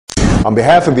On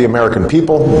behalf of the American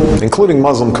people, including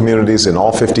Muslim communities in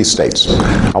all 50 states,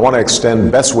 I want to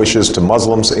extend best wishes to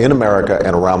Muslims in America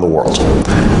and around the world.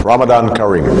 Ramadan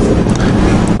Kareem.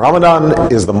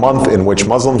 Ramadan is the month in which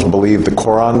Muslims believe the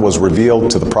Quran was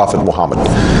revealed to the Prophet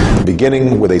Muhammad,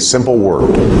 beginning with a simple word,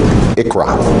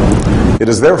 Iqra. It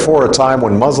is therefore a time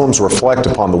when Muslims reflect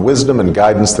upon the wisdom and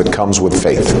guidance that comes with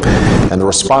faith, and the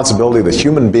responsibility that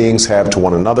human beings have to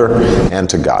one another and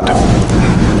to God.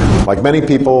 Like many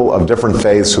people of different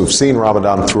faiths who've seen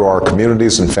Ramadan through our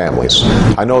communities and families,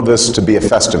 I know this to be a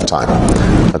festive time,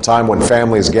 a time when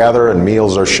families gather and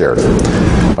meals are shared.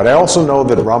 But I also know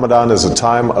that Ramadan is a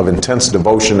time of intense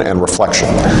devotion and reflection,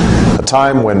 a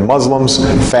time when Muslims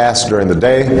fast during the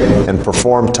day and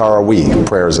perform Taraweeh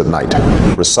prayers at night,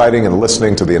 reciting and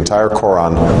listening to the entire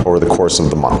Quran over the course of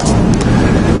the month.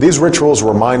 These rituals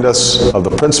remind us of the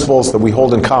principles that we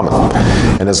hold in common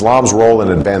and Islam's role in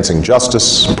advancing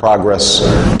justice, progress,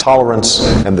 tolerance,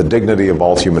 and the dignity of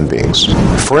all human beings.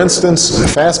 For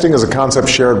instance, fasting is a concept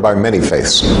shared by many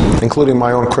faiths, including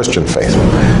my own Christian faith,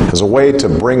 as a way to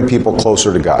bring people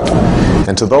closer to God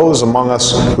and to those among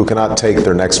us who cannot take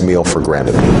their next meal for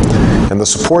granted. And the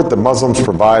support that Muslims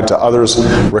provide to others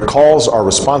recalls our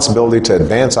responsibility to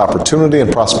advance opportunity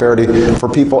and prosperity for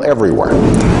people everywhere.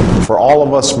 For all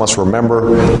of us must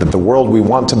remember that the world we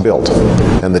want to build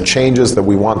and the changes that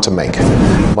we want to make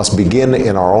must begin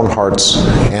in our own hearts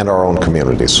and our own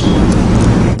communities.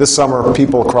 This summer,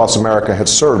 people across America have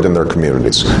served in their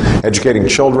communities, educating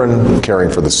children,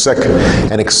 caring for the sick,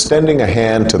 and extending a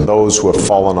hand to those who have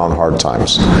fallen on hard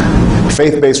times.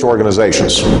 Faith-based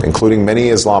organizations, including many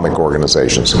Islamic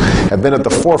organizations, have been at the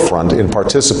forefront in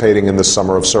participating in this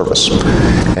summer of service.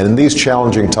 And in these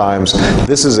challenging times,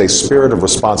 this is a spirit of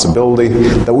responsibility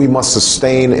that we must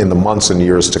sustain in the months and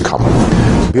years to come.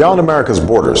 Beyond America's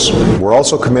borders, we're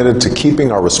also committed to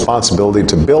keeping our responsibility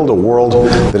to build a world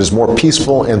that is more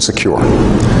peaceful and secure.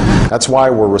 That's why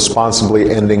we're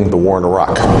responsibly ending the war in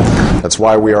Iraq. That's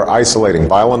why we are isolating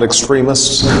violent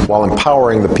extremists while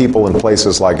empowering the people in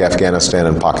places like Afghanistan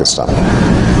and Pakistan.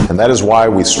 And that is why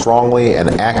we strongly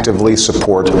and actively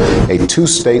support a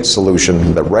two-state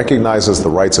solution that recognizes the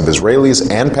rights of Israelis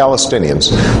and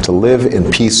Palestinians to live in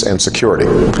peace and security.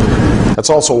 That's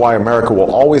also why America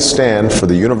will always stand for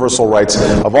the universal rights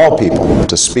of all people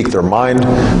to speak their mind,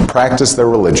 practice their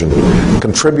religion,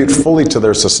 contribute fully to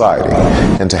their society,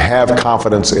 and to have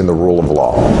confidence in the rule of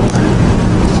law.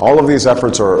 All of these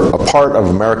efforts are a part of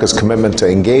America's commitment to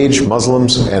engage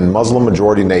Muslims and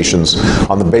Muslim-majority nations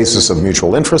on the basis of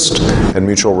mutual interest and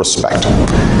mutual respect.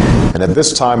 And at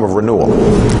this time of renewal,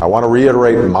 I want to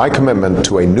reiterate my commitment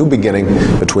to a new beginning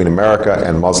between America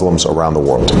and Muslims around the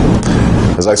world.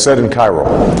 As I said in Cairo,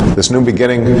 this new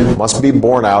beginning must be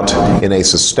borne out in a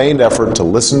sustained effort to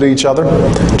listen to each other,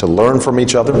 to learn from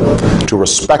each other, to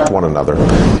respect one another,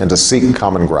 and to seek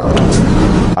common ground.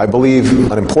 I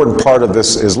believe an important part of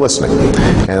this is listening.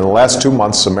 And in the last 2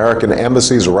 months, American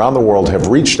embassies around the world have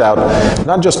reached out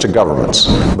not just to governments,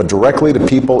 but directly to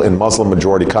people in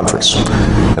Muslim-majority countries.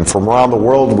 And from around the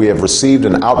world, we have received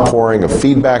an outpouring of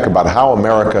feedback about how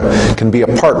America can be a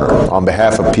partner on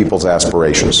behalf of people's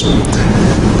aspirations.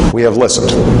 We have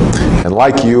listened, and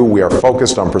like you, we are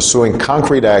focused on pursuing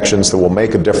concrete actions that will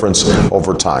make a difference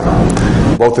over time,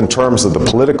 both in terms of the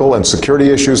political and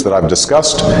security issues that I've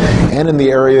discussed, and in the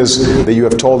areas that you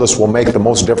have told us will make the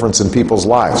most difference in people's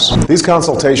lives. These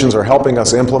consultations are helping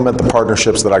us implement the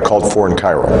partnerships that I called for in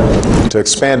Cairo, to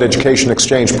expand education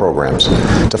exchange programs,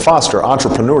 to foster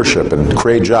entrepreneurship and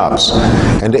create jobs,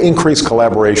 and to increase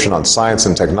collaboration on science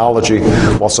and technology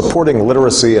while supporting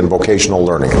literacy and vocational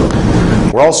learning.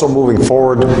 We're also moving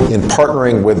forward in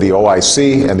partnering with the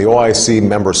OIC and the OIC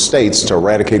member states to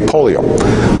eradicate polio,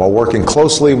 while working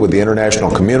closely with the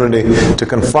international community to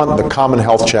confront the common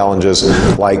health challenges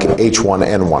like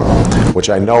H1N1, which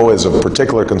I know is of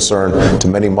particular concern to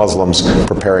many Muslims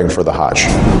preparing for the Hajj.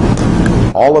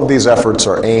 All of these efforts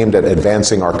are aimed at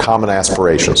advancing our common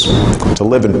aspirations, to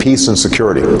live in peace and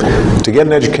security, to get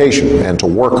an education and to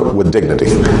work with dignity,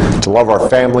 to love our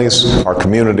families, our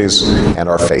communities, and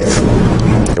our faith.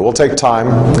 It will take time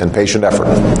and patient effort.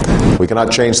 We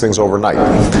cannot change things overnight,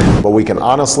 but we can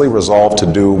honestly resolve to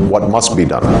do what must be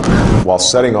done while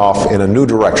setting off in a new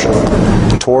direction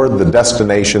toward the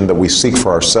destination that we seek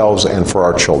for ourselves and for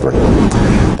our children.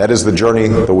 That is the journey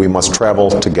that we must travel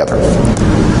together.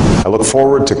 I look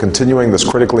forward to continuing this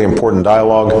critically important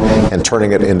dialogue and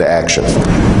turning it into action.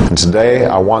 And today,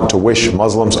 I want to wish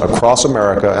Muslims across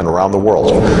America and around the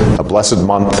world a blessed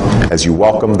month as you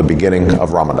welcome the beginning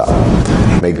of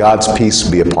Ramadan. May God's peace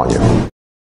be upon you.